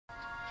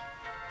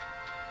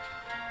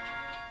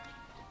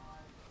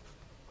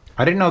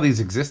I didn't know these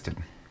existed.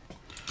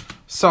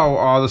 So,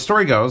 the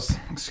story goes,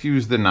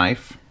 excuse the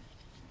knife.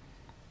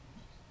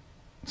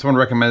 Someone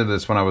recommended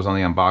this when I was on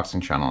the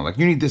unboxing channel. Like,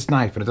 you need this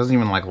knife, and it doesn't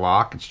even, like,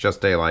 lock. It's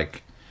just a,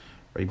 like,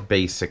 very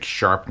basic,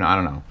 sharp, I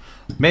don't know.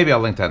 Maybe I'll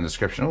link that in the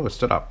description. Oh, it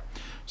stood up.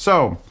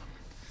 So,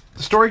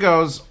 the story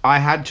goes, I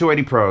had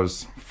 280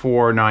 Pros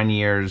for 9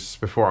 years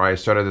before I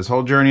started this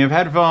whole journey of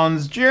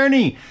headphones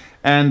journey.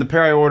 And the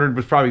pair I ordered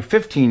was probably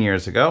 15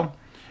 years ago.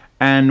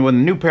 And when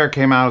the new pair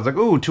came out, I was like,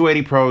 ooh,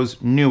 280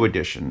 Pros, new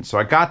edition. So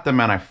I got them,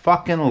 and I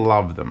fucking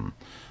love them.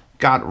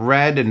 Got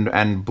red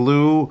and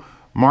blue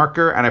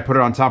marker, and I put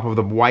it on top of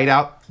the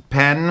whiteout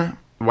pen,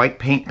 white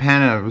paint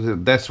pen.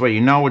 And that's way you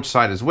know which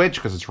side is which,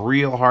 because it's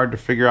real hard to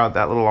figure out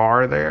that little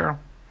R there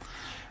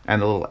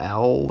and the little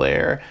L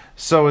there.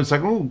 So it's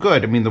like, ooh,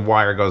 good. I mean, the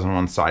wire goes on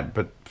one side,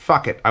 but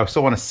fuck it. I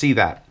still want to see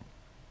that.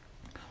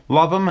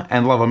 Love them,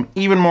 and love them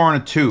even more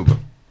in a tube.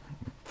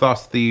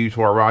 Thus, the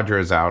Tor Roger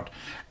is out,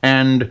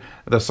 and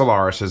the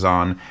Solaris is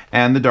on,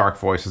 and the Dark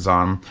Voice is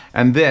on,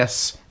 and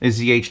this is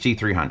the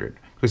HD300.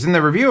 Because in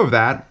the review of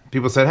that,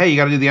 people said, hey, you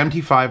got to do the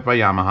MT5 by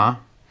Yamaha,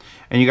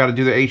 and you got to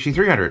do the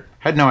HD300.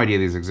 Had no idea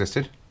these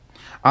existed.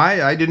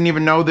 I didn't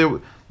even know there,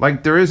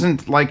 like, there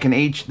isn't like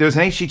there's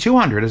an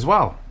HD200 as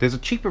well. There's a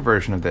cheaper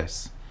version of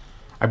this.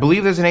 I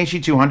believe there's an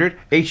HD200,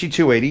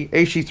 HD280,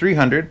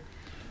 HD300,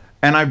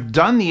 and I've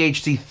done the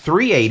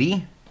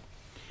HD380,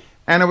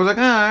 and I was like,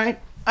 all right,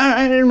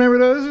 I didn't remember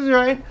those, this is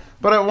right.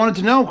 But I wanted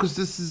to know, because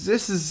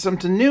this is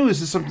something new,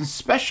 this is something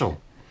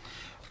special.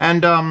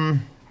 And,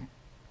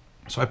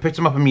 so I picked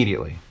them up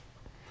immediately.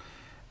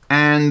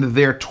 And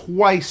they're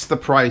twice the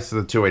price of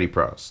the 280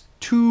 Pros.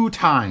 Two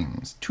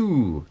times.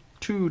 Two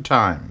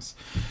times.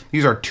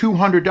 These are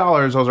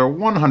 $200, those are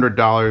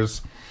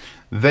 $100.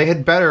 They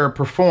had better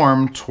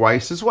perform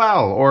twice as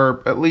well,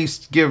 or at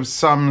least give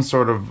some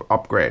sort of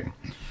upgrade.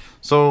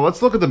 So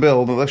let's look at the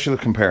build, let's actually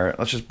compare it.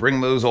 Let's just bring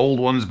those old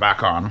ones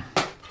back on.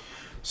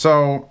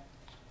 So,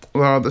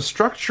 the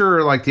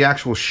structure, like the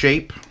actual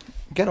shape,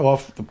 get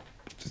off the,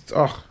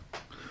 oh,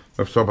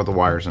 let's talk about the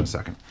wires in a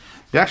second.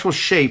 The actual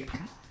shape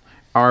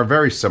are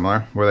very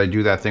similar, where they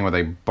do that thing where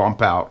they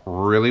bump out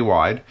really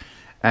wide,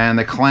 and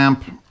they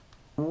clamp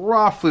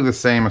roughly the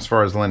same as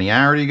far as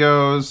linearity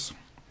goes.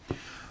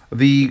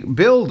 The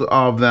build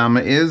of them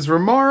is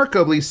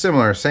remarkably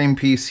similar. Same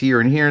piece here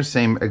and here,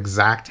 same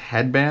exact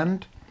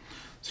headband.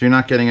 So you're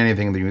not getting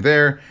anything new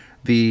there.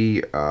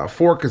 The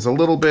fork is a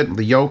little bit,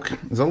 the yoke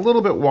is a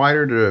little bit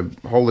wider to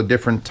hold a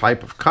different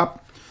type of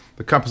cup.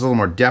 The cup has a little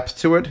more depth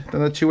to it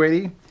than the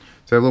 280.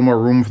 So a little more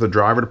room for the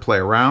driver to play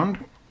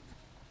around.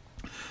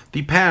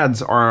 The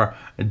pads are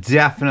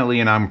definitely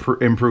an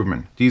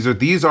improvement.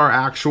 These are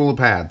actual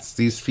pads.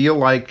 These feel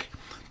like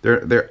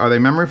are they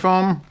memory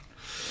foam?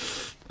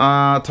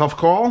 Tough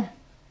call,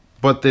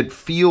 but it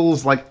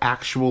feels like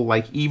actual,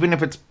 like even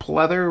if it's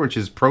pleather, which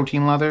is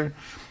protein leather,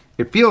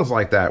 it feels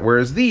like that.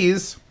 Whereas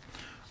these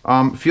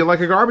feel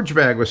like a garbage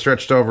bag was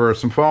stretched over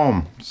some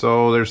foam.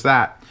 So there's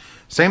that.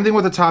 Same thing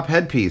with the top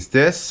headpiece.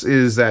 This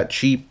is that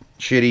cheap,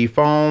 shitty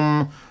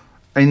foam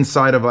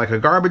inside of like a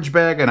garbage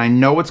bag, and I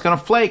know it's gonna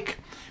flake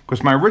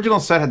because my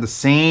original set had the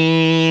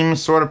same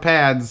sort of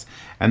pads,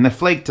 and they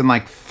flaked in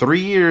like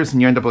 3 years,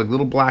 and you end up with like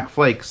little black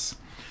flakes.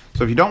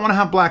 So if you don't want to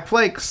have black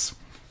flakes,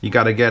 you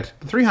got to get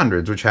the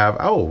 300s, which have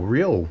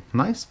real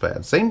nice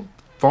pads. Same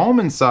foam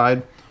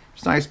inside,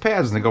 just nice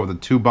pads, and they go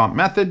with the 2-bump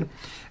method.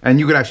 And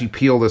you could actually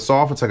peel this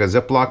off. It's like a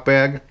Ziploc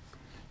bag.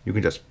 You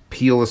can just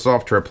peel this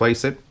off to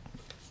replace it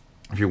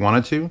if you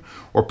wanted to,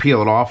 or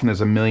peel it off, and there's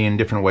a million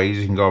different ways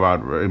you can go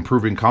about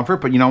improving comfort.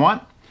 But you know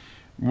what?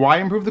 Why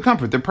improve the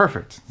comfort? They're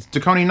perfect. It's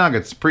Taconi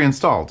Nuggets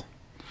pre-installed.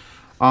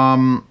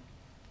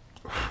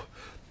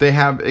 They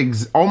have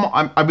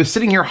I was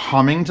sitting here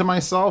humming to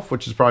myself,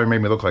 which has probably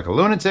made me look like a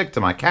lunatic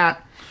to my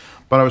cat.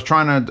 But I was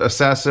trying to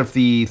assess if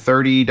the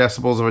 30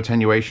 decibels of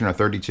attenuation are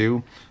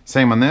 32.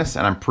 Same on this,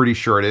 and I'm pretty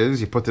sure it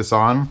is. You put this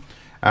on,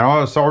 and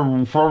all so.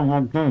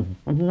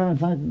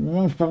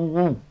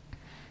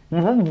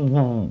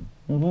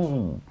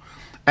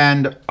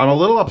 And I'm a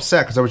little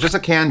upset because I was just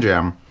at Can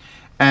Jam,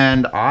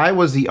 and I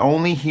was the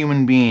only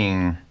human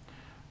being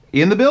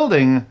in the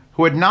building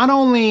who had not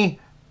only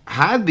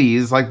had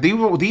these, like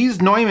these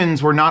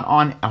Neumanns were not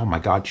on. Oh my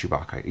God,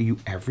 Chewbacca, are you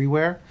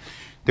everywhere?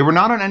 They were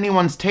not on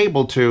anyone's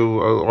table to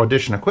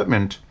audition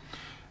equipment.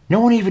 No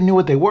one even knew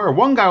what they were.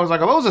 One guy was like,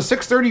 are those a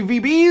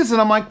 630 VBs?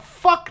 And I'm like,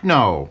 fuck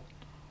no.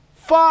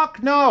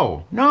 Fuck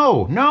no.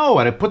 No, no.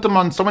 And I put them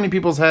on so many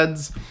people's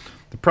heads.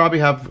 They probably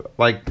have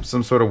like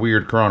some sort of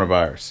weird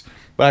coronavirus.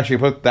 But actually I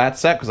put that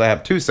set because I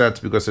have 2 sets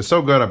because they're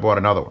so good I bought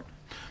another one.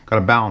 Got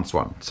a balanced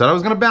one. Said I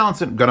was going to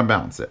balance it, gonna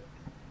balance it.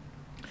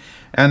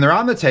 And they're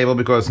on the table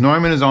because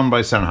Neumann is owned by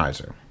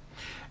Sennheiser.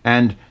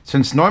 And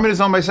since Neumann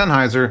is owned by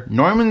Sennheiser,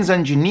 Neumann's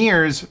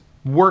engineers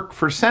work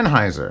for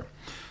Sennheiser.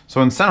 So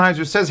when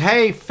Sennheiser says,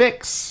 hey,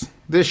 fix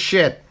this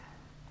shit,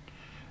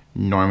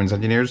 Neumann's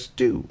engineers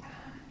do.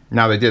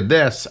 Now they did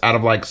this out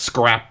of like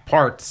scrap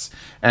parts,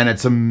 and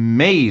it's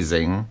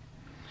amazing.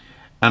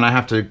 And I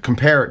have to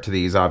compare it to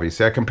these,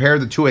 obviously. I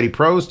compared the 280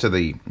 Pros to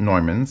the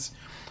Neumanns,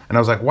 And I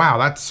was like, wow,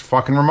 that's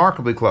fucking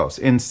remarkably close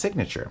in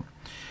signature.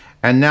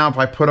 And now if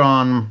I put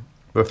on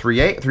the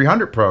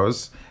 300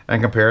 Pros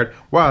and compare it,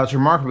 wow, that's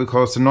remarkably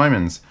close to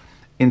Neumann's.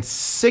 In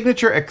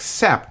signature,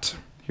 except,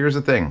 here's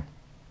the thing.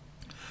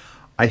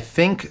 I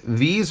think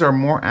these are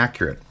more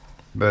accurate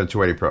than the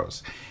 280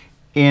 Pros.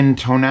 In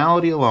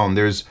tonality alone,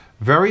 there's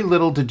very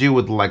little to do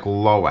with like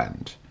low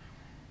end.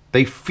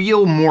 They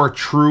feel more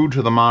true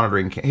to the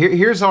monitoring.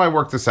 Here's how I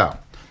work this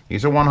out.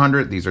 These are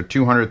 100, these are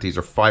 200, these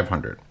are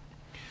 500.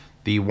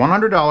 The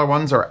 $100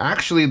 ones are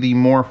actually the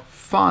more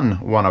fun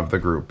one of the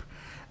group.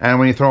 And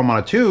when you throw them on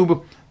a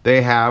tube,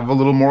 they have a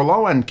little more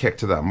low end kick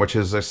to them, which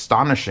is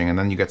astonishing. And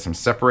then you get some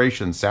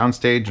separation,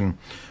 soundstage, and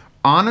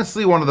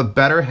honestly, one of the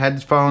better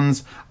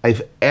headphones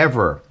I've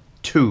ever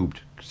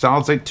tubed.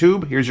 Solid state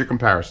tube, here's your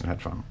comparison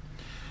headphone.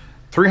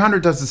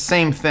 300 does the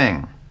same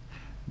thing.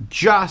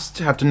 Just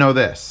have to know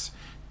this.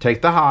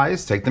 Take the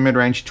highs, take the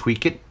mid-range,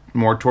 tweak it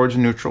more towards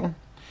neutral,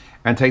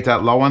 and take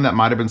that low one that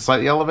might have been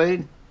slightly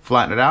elevated,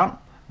 flatten it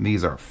out.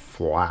 These are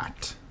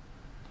flat.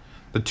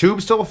 The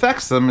tube still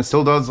affects them. It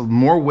still does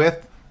more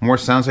width, more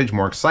soundstage,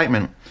 more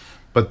excitement.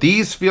 But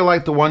these feel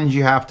like the ones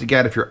you have to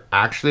get if you're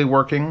actually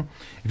working.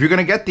 If you're going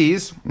to get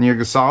these and you're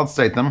going to solid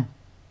state them,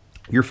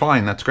 you're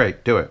fine. That's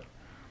great. Do it.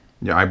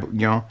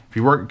 Yeah, if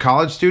you work a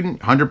college student,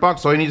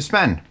 $100, all you need to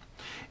spend.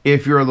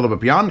 If you're a little bit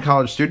beyond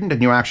college student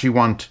and you actually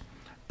want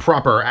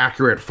proper,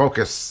 accurate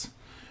focus,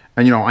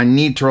 and I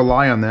need to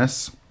rely on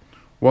this,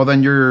 well then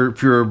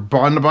if you're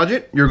on the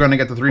budget, you're going to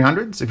get the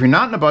 300s. If you're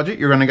not in the budget,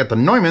 you're going to get the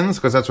Neumanns,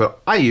 because that's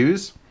what I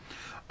use.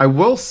 I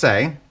will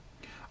say,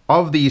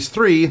 of these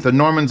three, the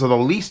Neumanns are the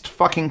least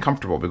fucking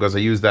comfortable, because I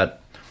use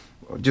that,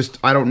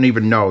 I don't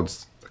even know,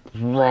 it's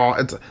raw.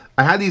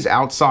 I had these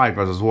outside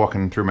because I was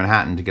walking through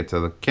Manhattan to get to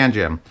the Can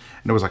Jam,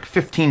 and it was like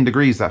 15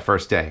 degrees that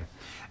first day.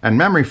 And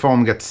memory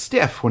foam gets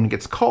stiff when it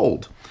gets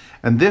cold.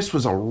 And this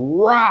was a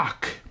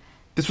rock.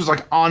 This was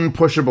like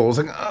unpushable. It was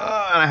like, and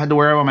I had to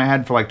wear them on my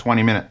head for like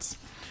 20 minutes.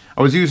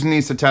 I was using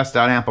these to test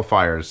out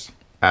amplifiers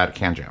at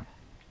Can Jam.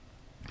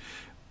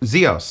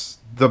 Zeos,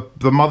 the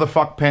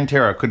motherfuck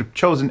Pantera, could have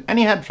chosen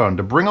any headphone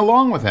to bring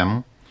along with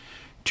him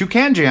to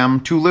Can Jam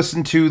to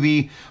listen to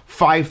the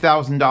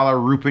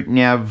 $5,000 Rupert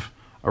Nev,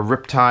 a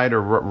Riptide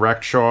or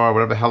Rexhaw, or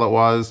whatever the hell it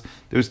was.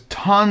 There's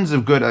tons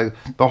of good,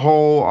 the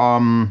whole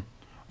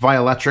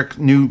Violetric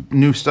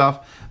new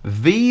stuff.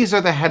 These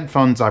are the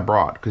headphones I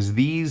brought, because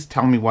these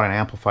tell me what an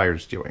amplifier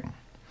is doing.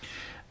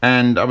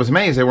 And I was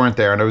amazed they weren't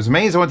there. And I was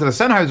amazed I went to the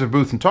Sennheiser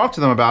booth and talked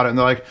to them about it. And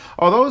they're like,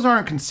 oh, those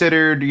aren't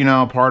considered,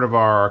 part of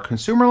our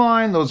consumer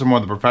line. Those are more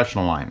the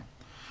professional line.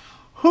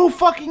 Who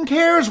fucking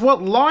cares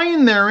what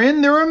line they're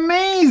in? They're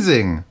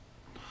amazing.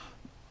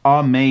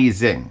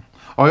 Amazing.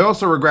 I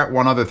also regret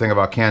one other thing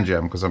about Can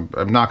Jam, because I'm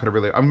not going to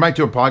really... I might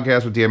do a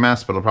podcast with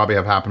DMS, but it'll probably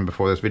have happened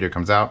before this video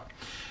comes out.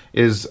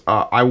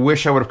 I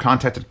wish I would have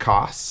contacted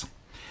Koss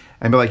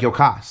and be like, yo,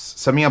 Koss,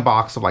 send me a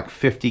box of like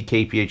 50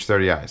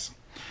 KPH-30Is.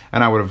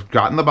 And I would have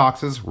gotten the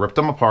boxes, ripped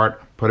them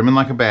apart, put them in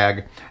like a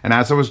bag, and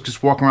as I was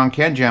just walking around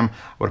Can Jam,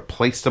 I would have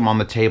placed them on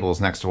the tables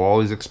next to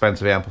all these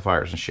expensive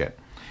amplifiers and shit.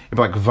 It'd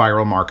be like a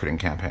viral marketing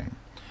campaign.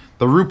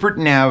 The Rupert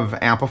Nev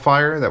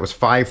amplifier that was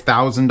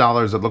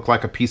 $5,000 that looked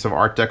like a piece of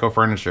Art Deco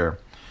furniture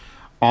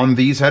on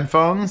these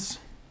headphones...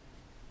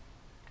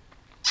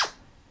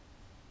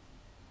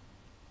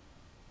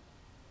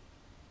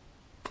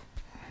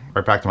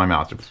 right back to my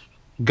mouth.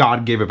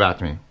 God gave it back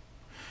to me.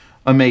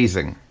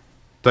 Amazing.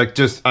 Like,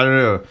 just, I don't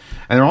know.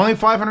 And they're only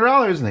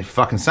 $500 and they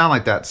fucking sound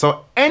like that.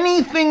 So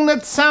anything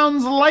that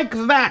sounds like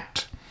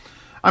that,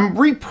 I'm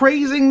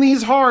repraising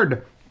these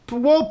hard.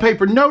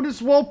 Wallpaper, notice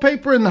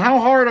wallpaper and how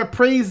hard I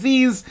praise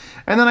these.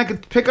 And then I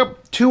could pick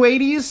up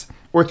 280s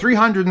or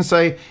 300 and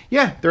say,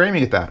 yeah, they're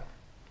aiming at that.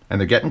 And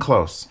they're getting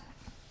close.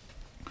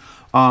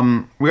 We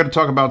got to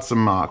talk about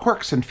some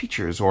quirks and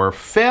features, or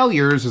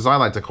failures as I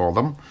like to call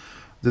them.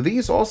 Do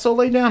these also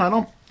lay down? I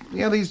don't...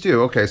 Yeah, these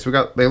do. Okay, so we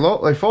got...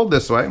 They fold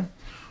this way,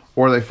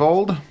 or they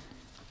fold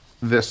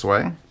this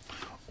way,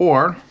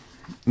 or,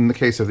 in the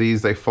case of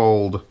these, they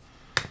fold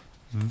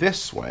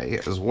this way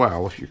as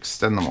well, if you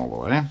extend them all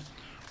the way,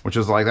 which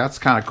is like, that's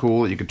kind of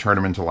cool. You could turn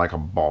them into like a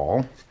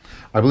ball.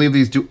 I believe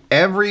these do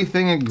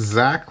everything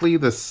exactly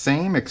the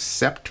same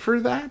except for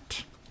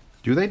that.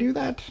 Do they do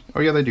that? Oh,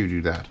 yeah, they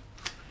do that.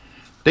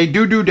 They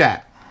do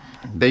that.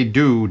 They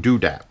do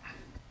that.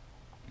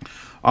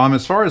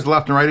 As far as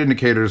left and right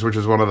indicators, which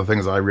is one of the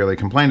things I really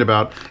complained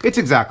about, it's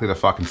exactly the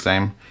fucking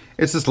same.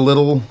 It's this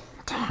little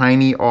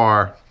tiny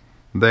R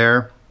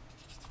there.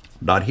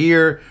 Not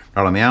here,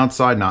 not on the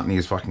outside, not in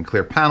these fucking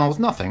clear panels,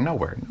 nothing,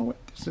 nowhere.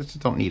 Just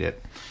don't need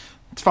it.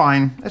 It's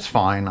fine,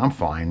 I'm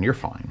fine, you're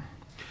fine.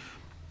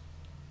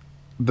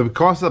 The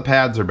cost of the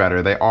pads are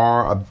better. They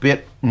are a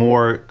bit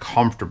more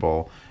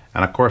comfortable.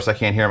 And of course I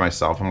can't hear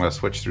myself. I'm gonna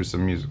switch through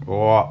some music.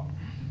 Oh.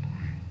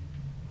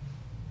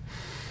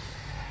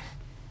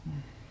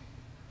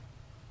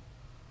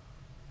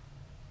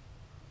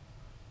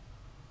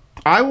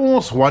 I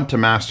almost want to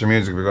master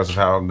music because of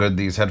how good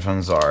these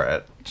headphones are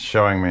at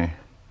showing me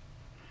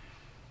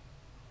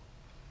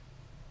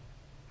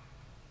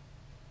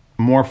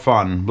more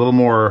fun, a little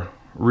more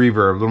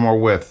reverb, a little more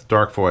width,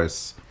 dark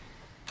voice.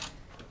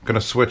 I'm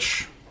gonna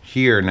switch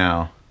here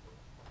now.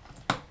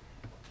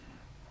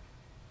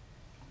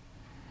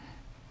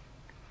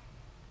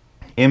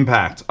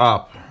 Impact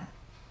up.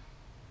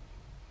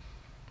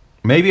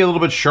 Maybe a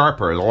little bit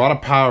sharper. There's a lot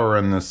of power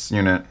in this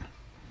unit.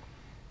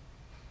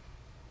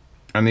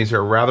 And these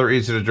are rather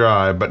easy to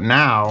drive, but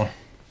now...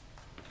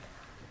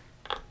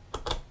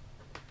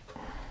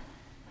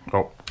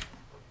 Oh.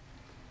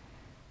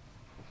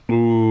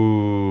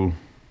 Ooh.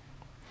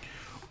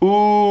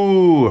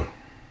 Ooh.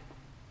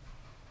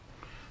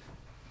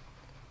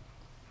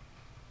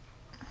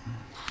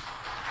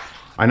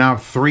 I now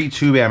have 3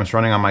 tube amps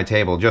running on my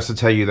table just to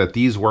tell you that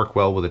these work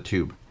well with a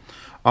tube.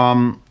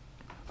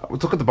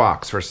 Let's look at the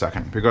box for a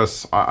second,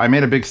 because I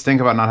made a big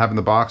stink about not having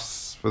the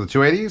box for the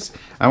 280s.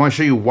 I want to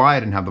show you why I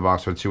didn't have the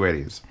box for the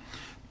 280s.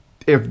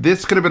 If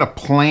this could have been a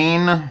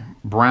plain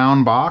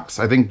brown box,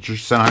 I think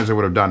Sennheiser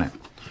would have done it.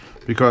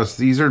 Because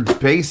these are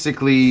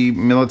basically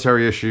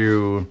military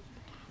issue.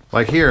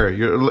 Like here,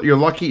 you're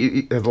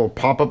lucky, a little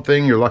pop-up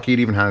thing, you're lucky it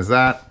even has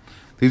that.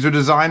 These are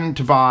designed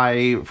to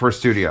buy for a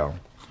studio.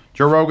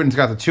 Joe Rogan's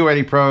got the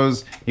 280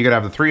 Pros, you could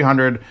have the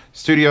 300.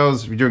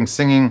 Studios, if you're doing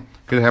singing, you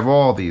could have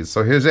all these.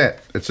 So here's it.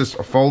 It's just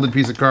a folded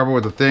piece of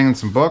cardboard with a thing and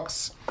some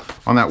books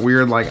on that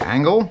weird like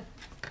angle.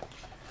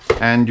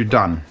 And you're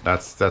done.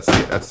 That's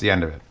the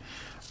end of it.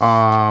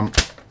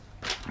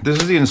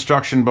 This is the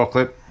instruction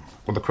booklet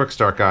with a quick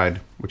start guide,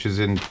 which is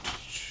in,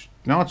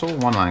 no, it's all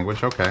one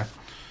language, okay.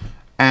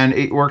 And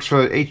it works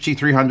for the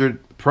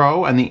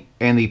HD300pro and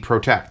the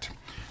Protect.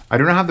 I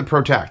do not have the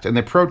Protect, and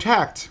the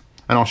Protect,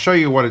 and I'll show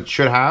you what it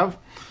should have.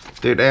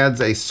 It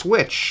adds a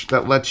switch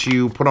that lets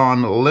you put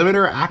on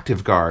limiter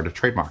active guard, a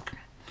trademark.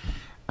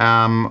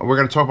 We're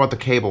going to talk about the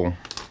cable,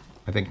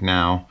 I think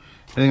now.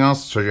 Anything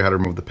else? Shows you how to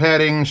remove the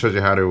padding, shows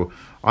you how to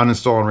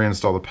uninstall and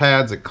reinstall the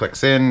pads. It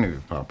clicks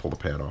in. I'll pull the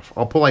pad off.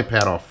 I'll pull a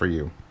pad off for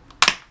you.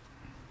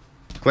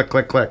 Click,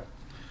 click, click.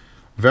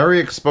 Very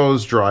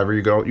exposed driver.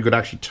 You could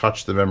actually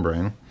touch the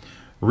membrane.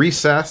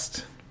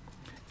 Recessed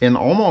in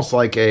almost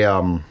like a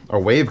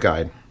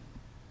waveguide.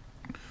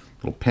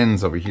 Little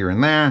pins over here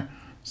and there.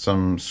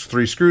 Some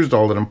 3 screws to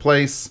hold it in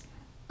place.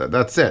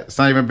 That's it. It's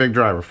not even a big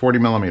driver. 40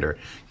 millimeter.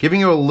 Giving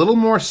you a little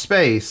more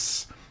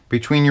space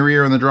between your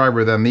ear and the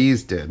driver than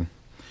these did.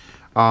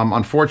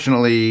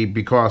 Unfortunately,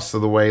 because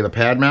of the way the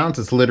pad mounts,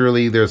 it's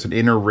literally, there's an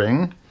inner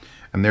ring.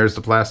 And there's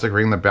the plastic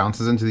ring that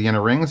bounces into the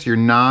inner ring. So you're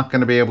not going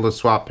to be able to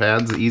swap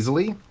pads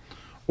easily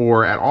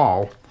or at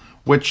all.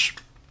 Which,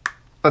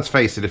 let's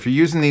face it, if you're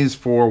using these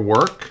for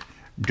work,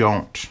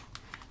 don't.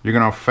 You're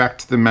going to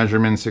affect the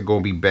measurements. It's going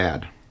to be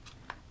bad.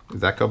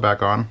 Does that go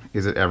back on?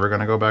 Is it ever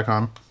going to go back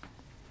on?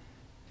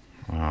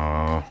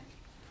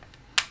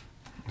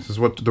 This is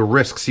what the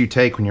risks you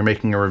take when you're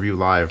making a review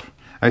live.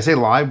 I say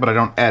live, but I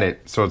don't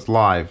edit, so it's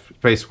live.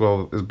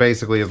 It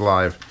basically is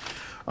live.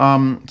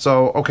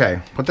 So,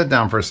 okay, put that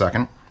down for a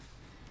second.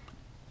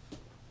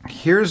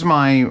 Here's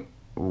my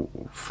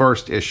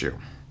first issue.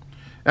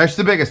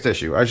 Actually, the biggest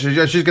issue. I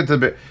should get to the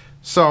bit.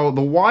 So,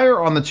 the wire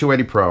on the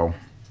 280 Pro,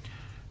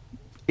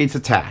 it's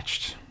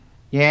attached.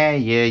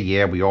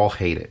 Yeah, we all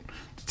hate it.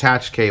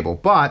 Attached cable,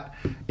 but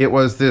it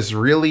was this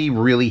really,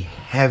 really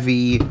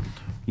heavy,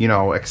 you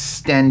know,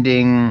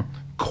 extending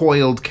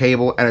coiled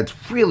cable, and it's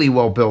really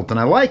well built, and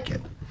I like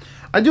it.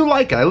 I do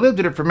like it. I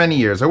lived in it for many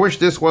years. I wish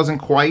this wasn't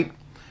quite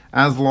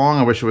as long.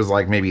 I wish it was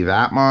like maybe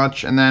that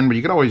much, and then, but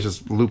you could always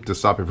just loop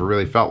this up if it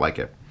really felt like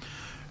it.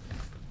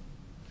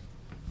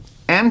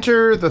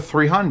 Enter the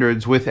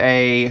 300s with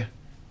a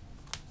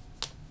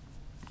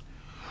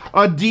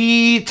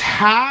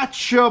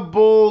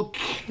detachable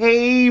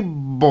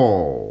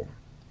cable.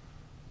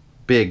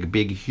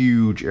 Big,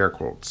 huge air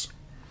quotes.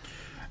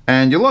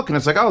 And you look and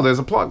it's like, oh, there's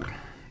a plug.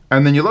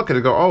 And then you look at it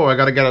and go, oh, I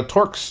got to get a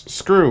Torx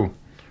screw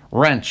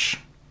wrench.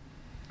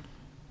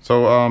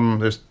 So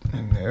there's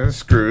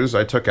screws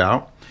I took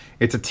out.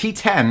 It's a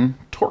T10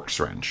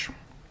 Torx wrench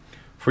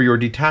for your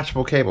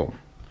detachable cable.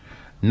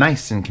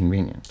 Nice and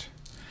convenient.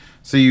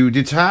 So you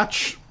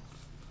detach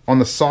on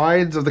the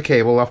sides of the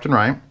cable, left and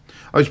right.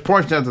 I should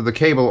point out that the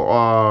cable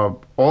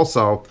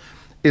also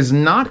is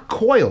not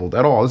coiled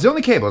at all. It's the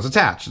only cable. It's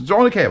attached. It's the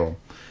only cable.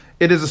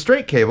 It is a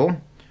straight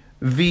cable.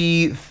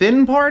 The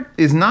thin part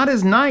is not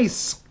as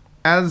nice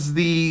as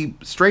the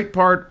straight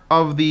part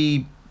of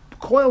the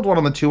coiled one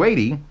on the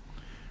 280.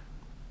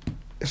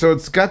 So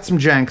it's got some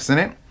janks in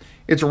it.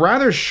 It's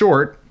rather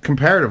short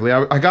comparatively.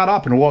 I got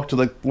up and walked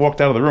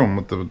out of the room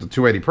with the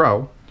 280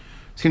 Pro.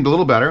 Seemed a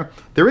little better.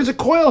 There is a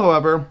coil,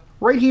 however,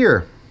 right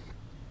here.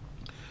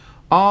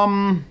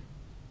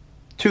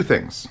 Two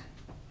things.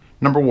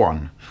 Number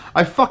one,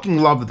 I fucking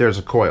love that there's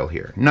a coil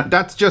here. No,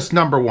 that's just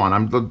number one.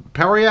 I'm the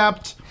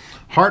Periapt,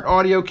 Heart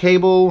Audio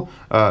cable,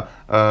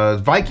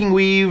 Viking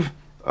Weave.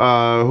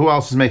 Who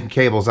else is making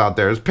cables out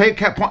there?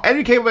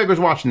 Any cable maker's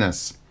watching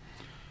this.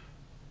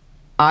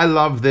 I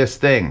love this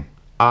thing.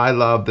 I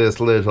love this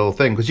little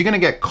thing because you're gonna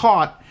get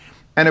caught,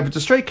 and if it's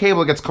a straight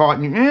cable, it gets caught.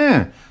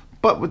 And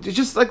but it's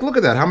just like, look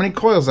at that. How many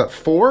coils? Is that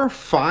 4,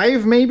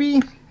 5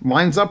 maybe?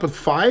 Lines up with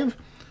 5.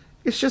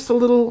 It's just a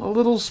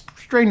little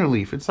strainer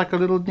leaf. It's like a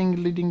little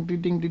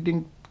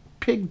ding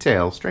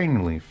pigtail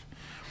strainer leaf.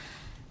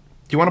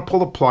 Do you want to pull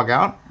the plug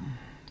out?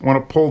 You want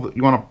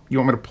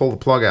me to pull the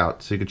plug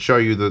out so you could show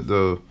you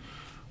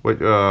what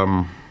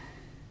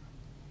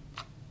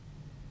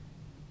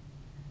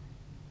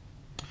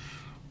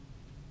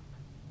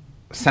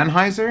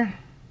Sennheiser?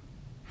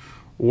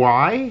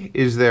 Why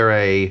is there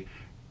a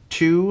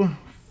 2,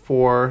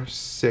 4,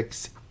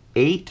 6,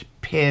 8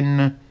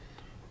 pin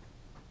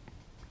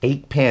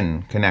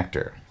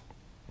connector?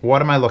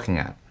 What am I looking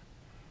at?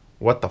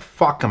 What the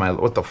fuck am I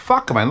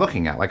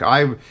looking at? Like,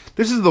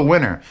 this is the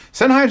winner.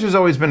 Sennheiser's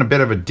always been a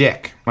bit of a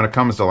dick when it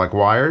comes to like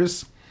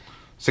wires.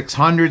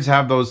 600s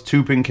have those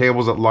 2-pin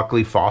cables that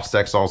luckily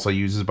Fostex also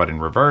uses, but in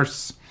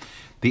reverse.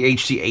 The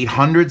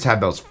HD800s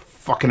have those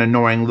fucking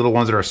annoying little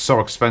ones that are so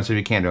expensive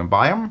you can't even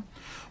buy them.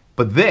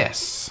 But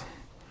this,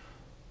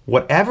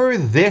 whatever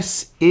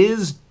this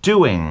is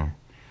doing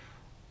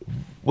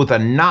with a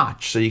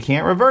notch so you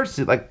can't reverse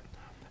it, like,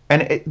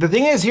 and the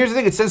thing is, here's the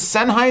thing, it says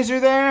Sennheiser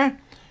there,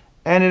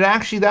 and it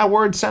actually, that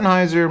word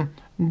Sennheiser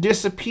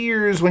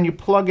disappears when you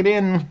plug it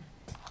in.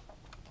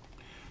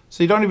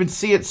 So you don't even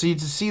see it. So you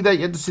just see that,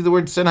 you have to see the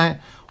word Sennheiser.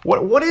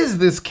 What is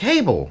this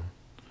cable?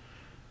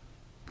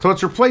 So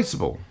it's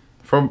replaceable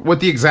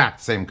with the exact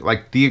same,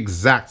 like the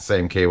exact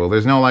same cable.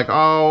 There's no like,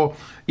 oh,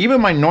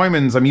 even my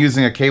Neumann's, I'm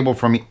using a cable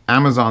from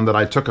Amazon that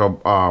I took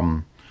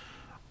a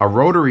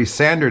rotary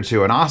sander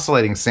to, an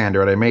oscillating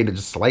sander, and I made it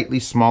just slightly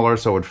smaller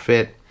so it would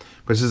fit.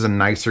 This is a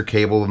nicer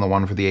cable than the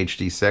one for the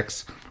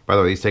HD6. By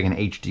the way, he's taking an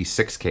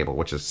HD6 cable,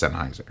 which is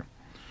Sennheiser,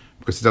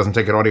 because it doesn't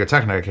take an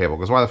Audio-Technica cable,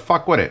 because why the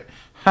fuck would it?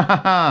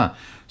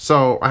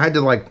 So I had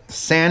to like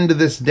sand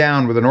this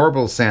down with an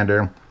orbital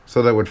sander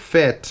so that it would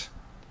fit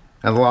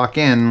and lock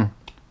in,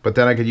 but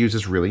then I could use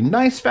this really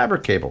nice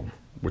fabric cable,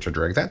 which I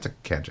drag that to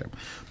Cat Jam.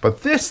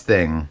 But this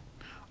thing,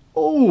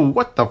 oh,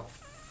 what the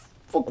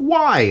fuck,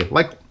 why?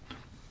 Like,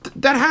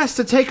 that has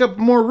to take up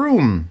more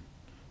room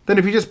than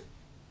if you just,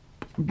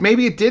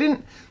 maybe it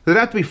didn't? Did it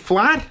have to be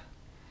flat?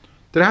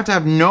 Did it have to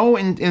have no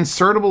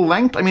insertable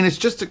length? I mean, it's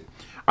just,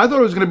 I thought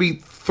it was going to be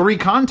 3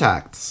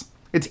 contacts.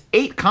 It's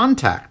 8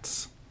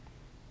 contacts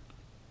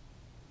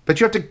that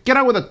you have to get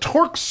out with a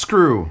Torx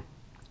screw.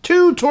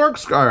 2 Torx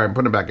screws. All right, I'm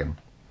putting it back in.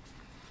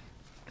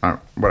 All right,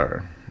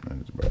 whatever.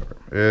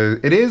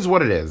 It is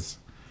what it is.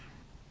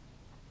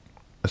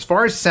 As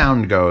far as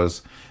sound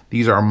goes,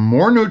 these are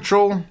more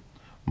neutral,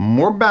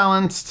 more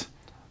balanced.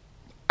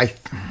 I'll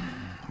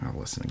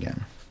listen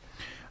again.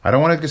 I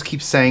don't want to just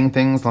keep saying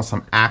things unless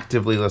I'm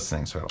actively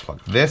listening. So I'll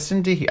plug this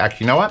into here.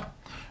 Actually, you know what?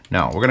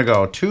 No, we're going to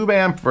go tube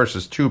amp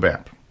versus tube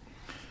amp.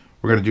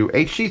 We're going to do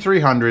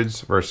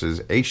HD300s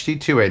versus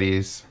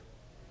HD280s.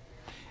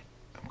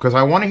 Because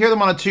I want to hear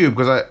them on a tube,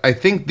 because I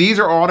think these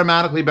are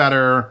automatically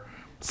better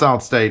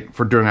solid state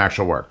for doing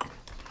actual work.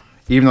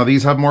 Even though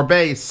these have more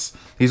bass,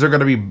 these are going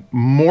to be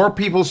more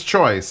people's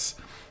choice.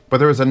 But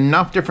there is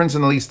enough difference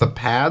in at least the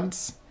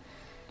pads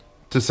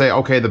to say,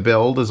 okay, the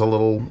build is a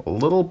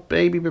little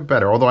baby bit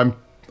better. Although I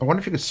wonder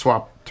if you could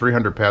swap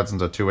 300 pads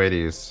into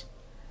 280s.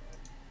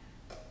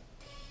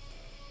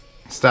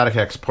 Static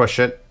X Push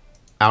It,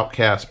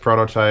 Outcast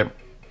Prototype,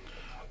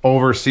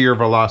 Overseer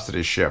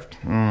Velocity Shift.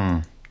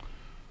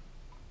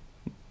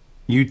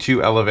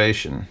 U2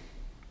 Elevation.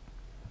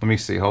 Let me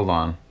see, hold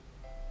on.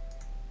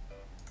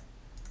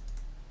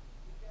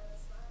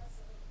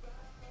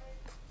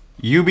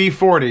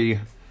 UB40,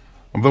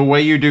 the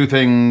way you do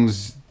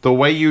things, the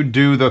way you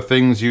do the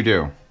things you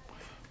do.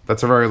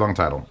 That's a very long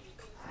title.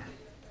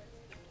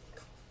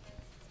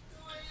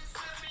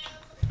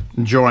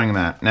 Enjoying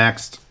that.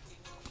 Next.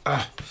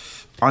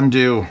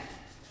 Undo.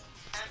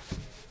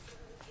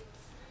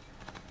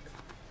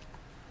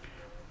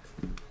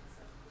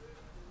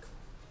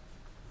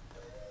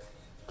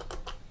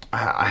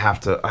 I have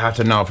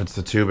to know if it's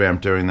the tube amp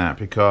doing that,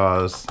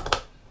 because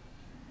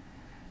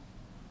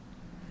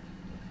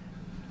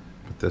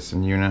put this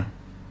in Una.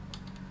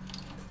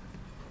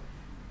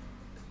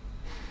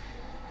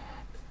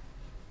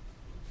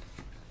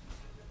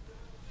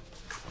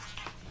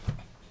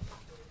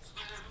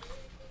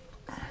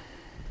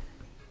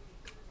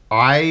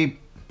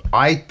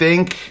 I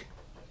think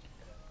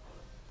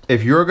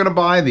if you're gonna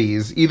buy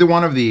these, either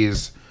one of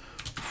these,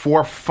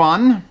 for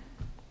fun,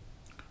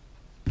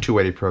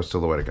 280 Pro is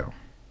still the way to go.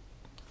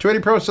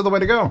 280 Pro is still the way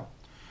to go.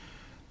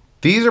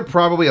 These are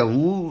probably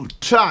a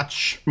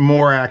touch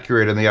more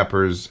accurate in the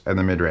uppers and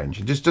the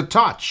mid-range. Just a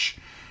touch.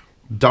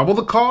 Double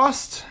the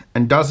cost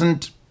and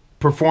doesn't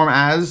perform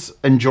as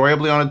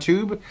enjoyably on a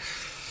tube.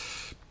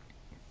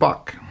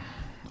 Fuck.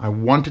 I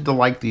wanted to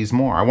like these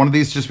more. I wanted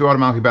these to just be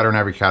automatically better in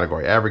every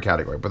category.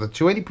 But the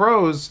 280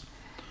 Pros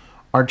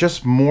are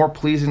just more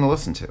pleasing to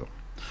listen to.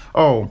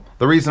 Oh,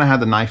 the reason I had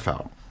the knife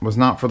out was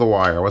not for the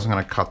wire. I wasn't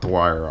going to cut the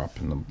wire up.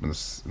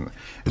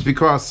 It's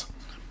because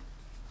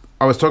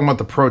I was talking about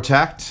the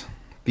Protect,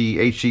 the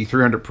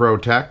HD300pro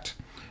Tect.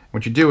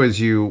 What you do is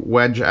you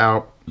wedge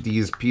out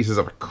these pieces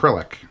of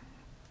acrylic.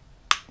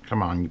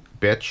 Come on, you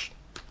bitch.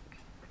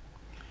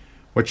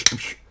 Which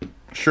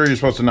Sure you're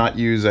supposed to not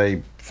use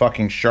a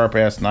fucking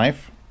sharp-ass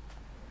knife?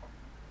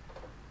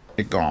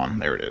 It gone.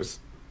 There it is.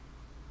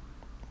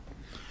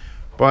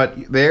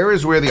 But there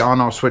is where the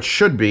on-off switch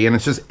should be, and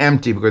it's just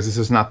empty because this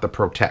is not the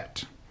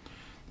Protect.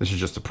 This is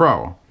just the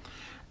Pro.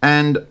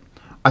 And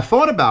I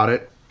thought about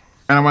it,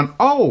 and I went,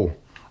 oh,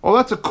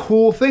 that's a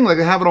cool thing. Like,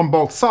 they have it on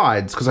both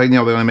sides, because I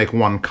know they only make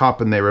one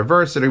cup and they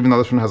reverse it, even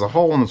though this one has a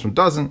hole and this one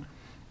doesn't.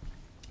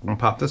 I'm going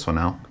to pop this one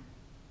out.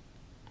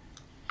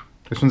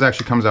 This one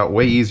actually comes out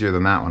way easier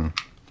than that one,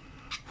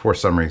 for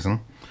some reason.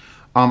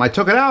 I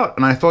took it out,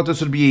 and I thought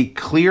this would be a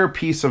clear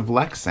piece of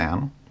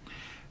Lexan.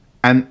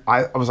 And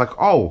I was like,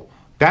 oh,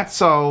 that's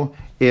so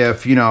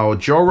if, you know,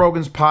 Joe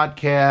Rogan's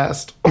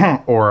podcast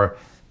or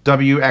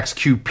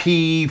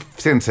WXQP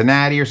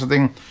Cincinnati or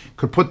something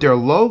could put their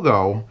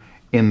logo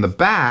in the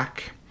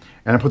back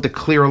and put the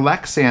clear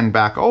Lexan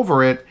back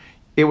over it,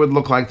 it would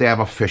look like they have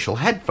official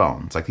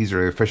headphones. Like, these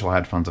are the official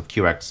headphones of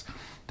QX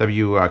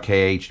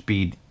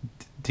WKHB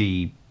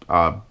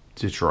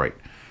Detroit.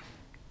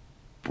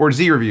 Or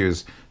Z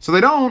Reviews. So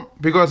they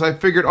don't, because I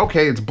figured,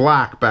 okay, it's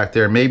black back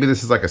there. Maybe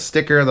this is like a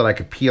sticker that I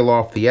could peel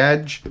off the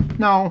edge.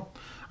 No.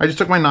 I just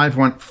took my knife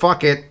and went,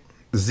 fuck it,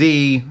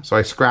 Z. So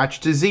I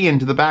scratched a Z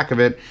into the back of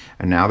it,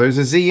 and now there's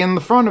a Z in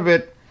the front of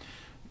it.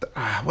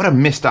 What a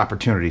missed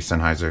opportunity,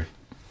 Sennheiser.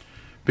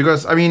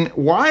 Because, I mean,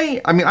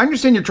 why? I mean, I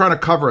understand you're trying to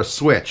cover a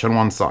switch on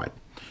one side,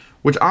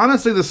 which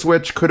honestly the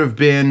switch could have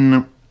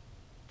been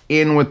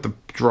in with the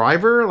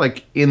driver,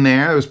 like in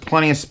there. There was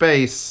plenty of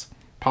space.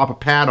 Pop a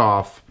pad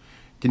off.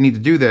 Didn't need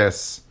to do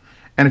this.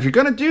 And if you're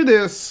going to do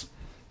this,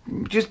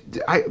 just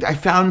I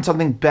found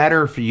something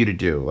better for you to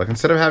do. Like,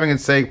 instead of having it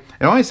say,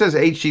 it only says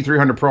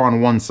HD300pro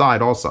on one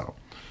side also.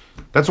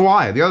 That's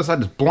why. The other side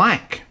is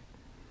blank.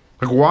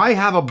 Like, why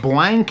have a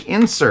blank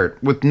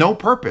insert with no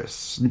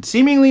purpose?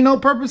 Seemingly no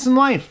purpose in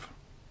life.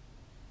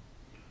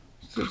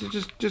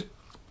 Just.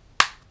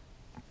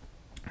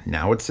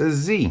 Now it says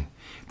Z.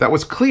 If that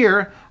was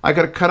clear, I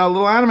could have cut out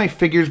little anime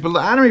figures, but the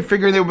anime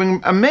figure, they would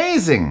have been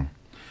amazing.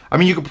 I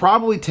mean, you could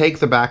probably take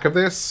the back of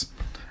this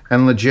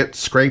and legit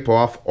scrape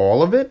off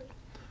all of it,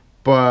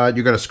 but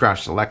you're going to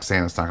scratch the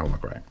Lexan. It's not going to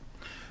look right.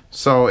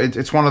 So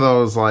it's one of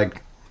those,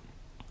 like,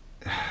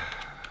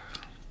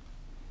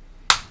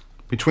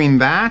 between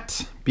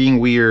that being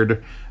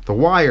weird, the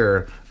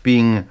wire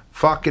being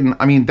fucking,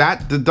 I mean,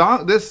 that, the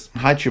dog, this,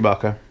 hi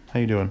Chewbacca, how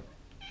you doing?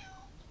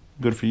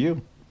 Good for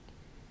you.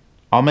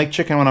 I'll make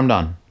chicken when I'm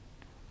done.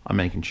 I'm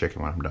making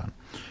chicken when I'm done.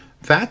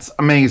 That's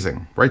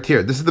amazing. Right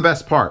here. This is the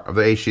best part of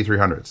the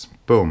HD300s.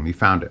 Boom, you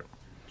found it.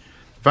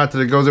 The fact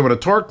that it goes in with a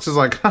Torx is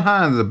like,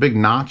 haha, there's a big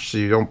notch so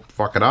you don't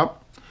fuck it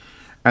up.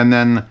 And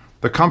then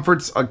the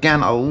comfort's,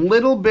 again, a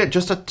little bit,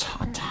 just a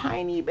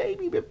tiny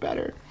baby bit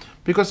better.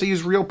 Because I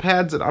use real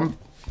pads that I'm...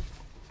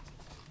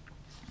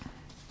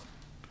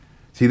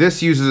 See,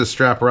 this uses a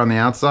strap around the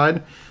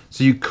outside.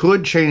 So you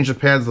could change the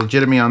pads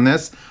legitimately on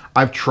this.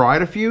 I've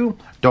tried a few.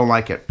 Don't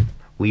like it.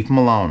 Leave them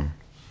alone.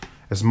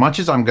 As much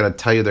as I'm going to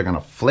tell you they're going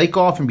to flake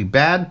off and be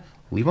bad,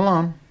 leave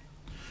alone.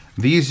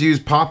 These use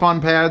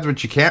pop-on pads,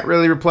 which you can't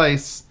really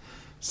replace.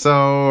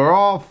 So we're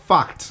all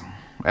fucked.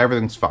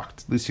 Everything's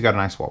fucked. At least you got a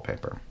nice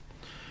wallpaper.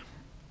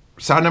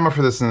 Sound number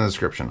for this in the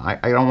description.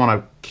 I don't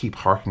want to keep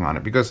harking on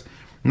it because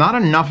not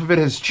enough of it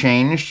has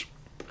changed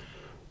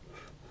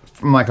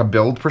from like a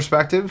build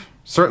perspective.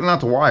 Certainly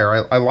not the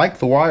wire. I like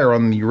the wire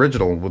on the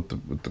original with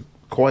the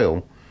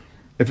coil.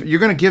 If you're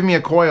going to give me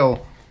a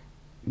coil,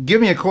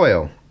 give me a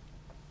coil.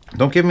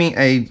 Don't give me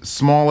a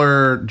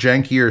smaller,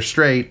 jankier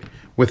straight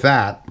with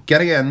that.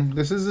 Again,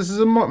 this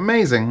is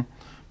amazing,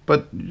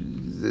 but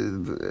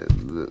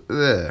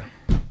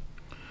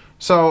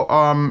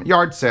so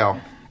yard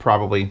sale,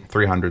 probably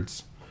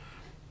 300s.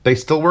 They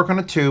still work on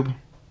a tube.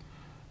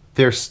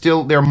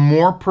 They're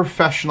more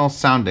professional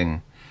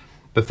sounding.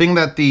 The thing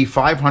that the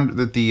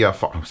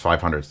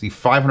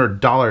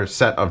 $500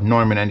 set of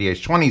Neumann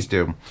NDH20s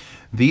do,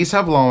 these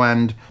have low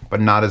end but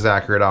not as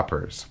accurate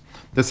uppers.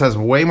 This has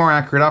way more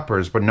accurate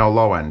uppers, but no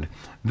low end.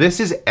 This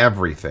is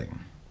everything.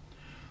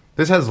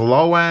 This has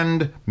low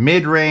end,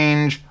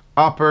 mid-range,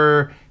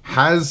 upper,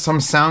 has some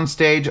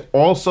soundstage,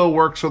 also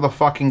works with a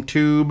fucking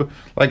tube.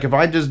 Like if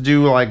I just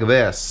do like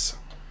this,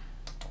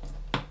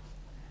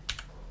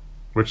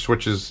 which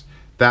switches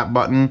that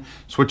button,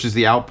 switches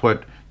the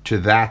output to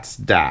that's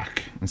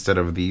DAC instead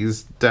of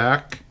these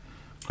DAC,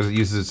 because it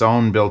uses its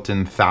own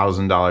built-in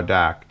 $1,000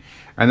 DAC.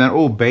 And then,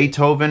 oh,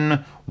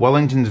 Beethoven,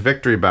 Wellington's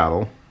Victory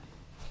Battle.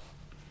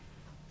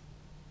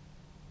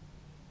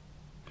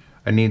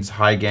 It needs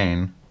high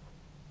gain.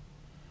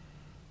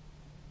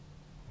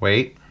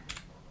 Wait.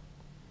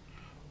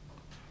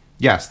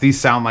 Yes, these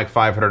sound like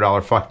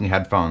 $500 fucking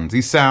headphones.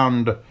 These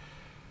sound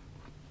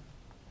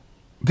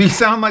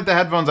like the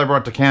headphones I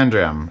brought to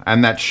CanJam.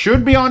 And that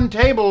should be on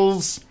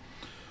tables.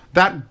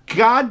 That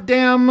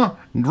goddamn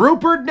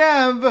Rupert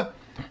Nev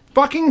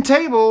fucking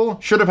table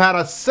should have had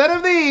a set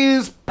of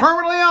these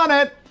permanently on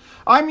it.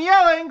 I'm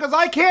yelling because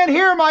I can't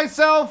hear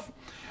myself.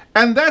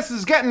 And this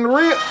is getting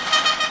real...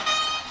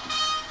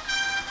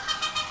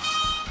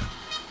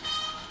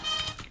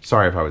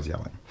 Sorry if I was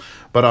yelling.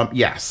 But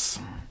yes.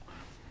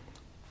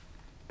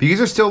 These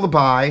are still the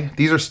buy.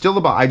 These are still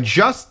the buy. I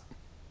just,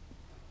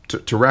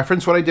 to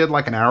reference what I did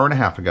like an hour and a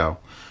half ago,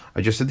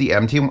 I just did the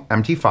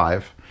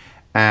MT5.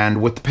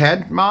 And with the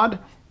pad mod, I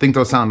think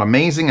those sound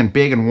amazing and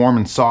big and warm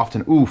and soft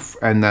and oof.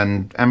 And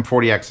then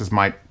M40Xs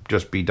might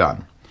just be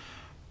done.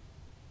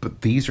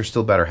 But these are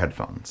still better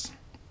headphones.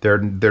 They're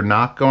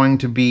not going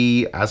to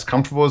be as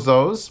comfortable as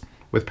those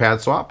with pad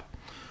swap.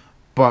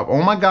 But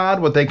oh my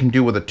God, what they can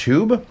do with a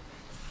tube.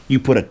 You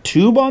put a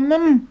tube on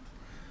them,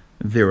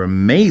 they're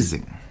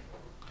amazing.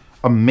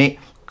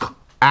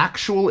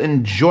 Actual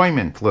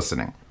enjoyment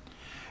listening.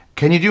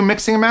 Can you do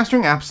mixing and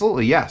mastering?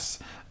 Absolutely, yes.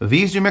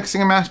 These do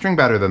mixing and mastering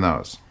better than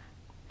those.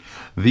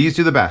 These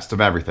do the best of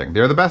everything.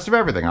 They're the best of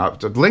everything.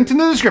 Linked in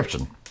the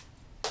description.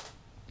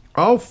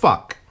 Oh,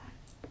 fuck.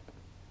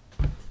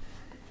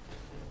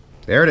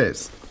 There it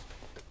is.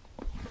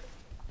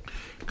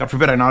 God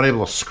forbid I'm not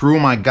able to screw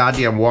my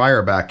goddamn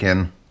wire back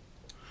in.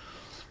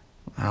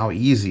 How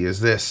easy is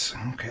this?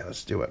 Okay,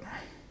 let's do it.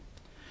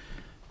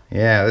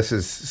 Yeah, this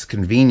is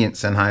convenient,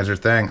 Sennheiser,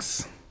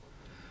 thanks.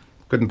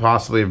 Couldn't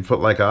possibly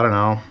put like, I don't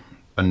know,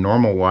 a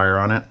normal wire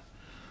on it.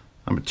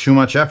 Too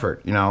much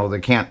effort, you know, they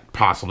can't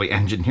possibly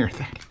engineer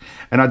that.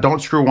 And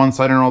don't screw one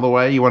side in all the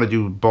way. You want to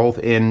do both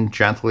in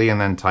gently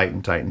and then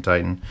tighten, tighten,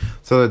 tighten,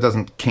 so that it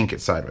doesn't kink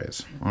it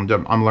sideways.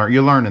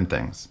 You're learning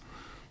things.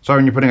 So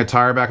when you're putting a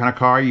tire back on a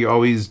car, you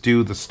always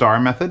do the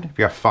star method. If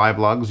you have 5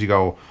 lugs, you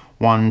go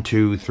 1,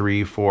 2,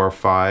 3, 4,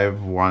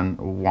 5,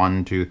 1,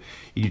 1, 2.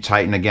 You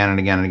tighten again and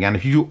again and again.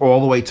 If you do all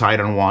the way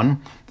tight on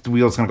one, the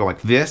wheel's going to go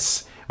like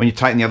this. When you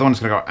tighten the other one, it's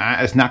going to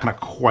go, it's not going to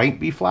quite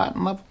be flat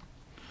and level.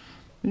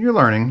 You're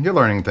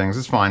learning things.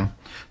 It's fine.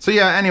 So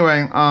yeah,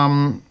 anyway,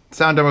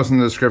 sound demos in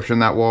the description.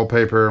 That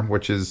wallpaper,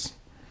 which is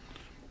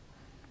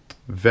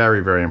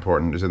very, very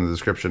important, is in the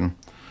description.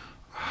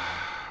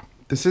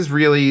 This is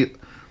really...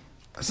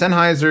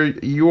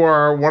 Sennheiser, you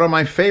are one of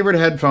my favorite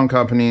headphone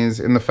companies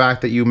in the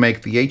fact that you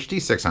make the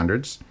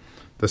HD600s,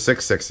 the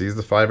 660s,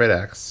 the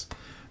 58X,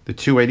 the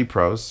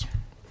 280pros.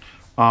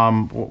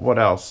 What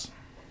else?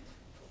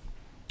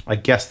 I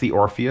guess the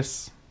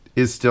Orpheus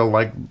is still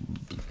like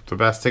the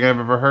best thing I've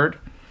ever heard,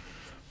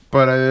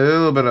 but a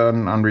little bit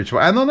unreachable.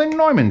 And then the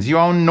Neumanns. You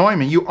own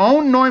Neumann. You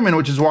own Neumann,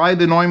 which is why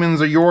the Neumanns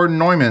are your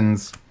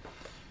Neumanns.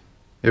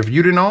 If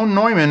you didn't own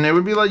Neumann, it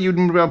would be like you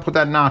didn't be able to put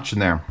that notch in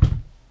there.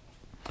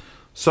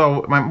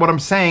 So what I'm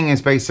saying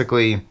is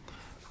basically,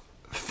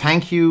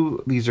 thank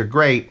you, these are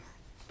great,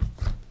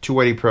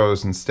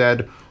 280pros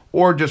instead,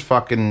 or just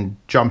fucking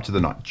jump to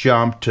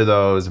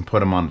those and put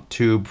them on a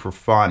tube for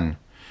fun.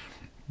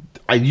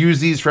 I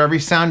use these for every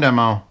sound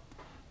demo,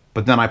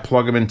 but then I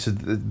plug them into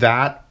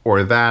that,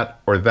 or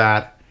that, or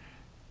that,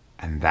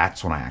 and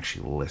that's when I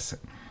actually listen.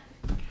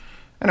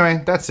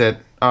 Anyway, that's it.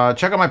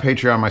 Check out my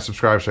Patreon, my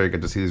subscribe, so you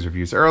get to see these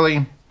reviews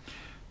early.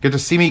 Get to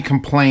see me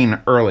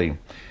complain early.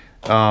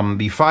 The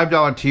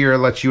 $5 tier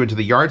lets you into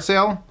the yard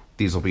sale.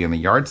 These will be in the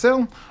yard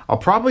sale. I'll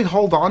probably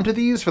hold on to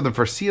these for the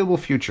foreseeable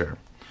future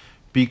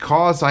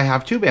because I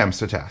have tube amps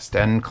to test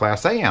and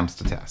Class A amps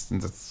to test.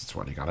 And that's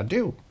what you gotta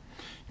do.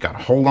 You gotta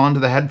hold on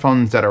to the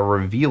headphones that are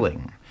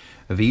revealing.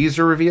 These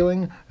are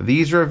revealing,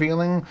 these are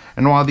revealing,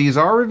 and while these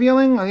are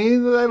revealing,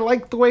 I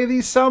like the way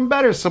these sound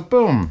better, so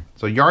boom.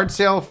 So yard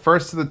sale,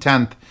 1st to the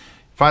 10th,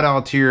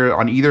 $5 tier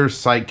on either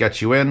site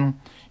gets you in.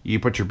 You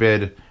put your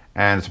bid,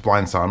 and it's a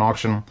blind silent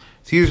auction.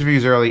 See these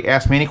reviews early.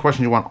 Ask me any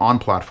questions you want on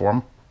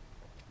platform.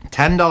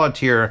 $10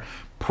 tier,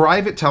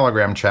 private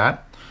Telegram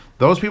chat.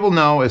 Those people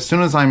know as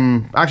soon as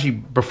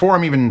before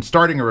I'm even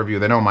starting a review,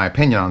 they know my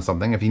opinion on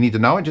something. If you need to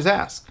know it, just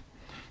ask.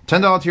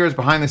 $10 tier is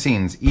behind the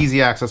scenes.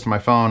 Easy access to my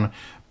phone.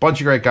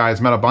 Bunch of great guys.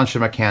 Met a bunch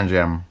of them at Can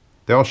Jam.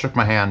 They all shook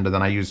my hand, and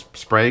then I used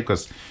spray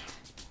because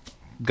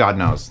God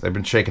knows. They've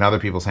been shaking other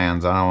people's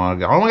hands. I don't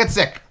want to get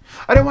sick.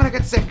 I don't want to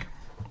get sick.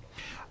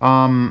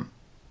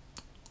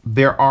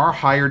 There are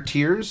higher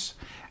tiers.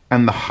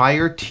 And the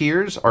higher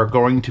tiers are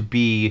going to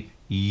be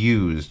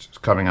used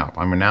coming up.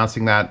 I'm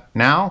announcing that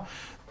now.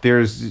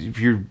 If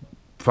you're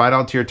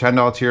 $5 tier,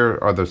 $10 tier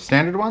are the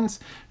standard ones.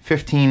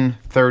 15,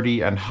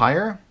 30, and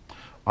higher.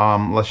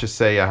 Let's just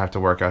say I have to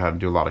work out how to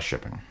do a lot of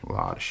shipping.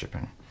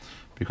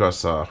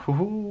 Because,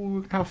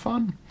 we can have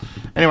fun.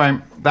 Anyway,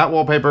 that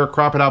wallpaper,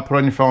 crop it out, put it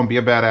on your phone, be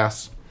a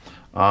badass.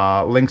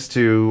 Links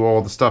to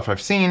all the stuff I've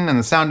seen and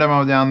the sound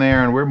demo down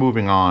there, and we're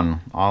moving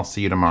on. I'll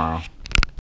see you tomorrow.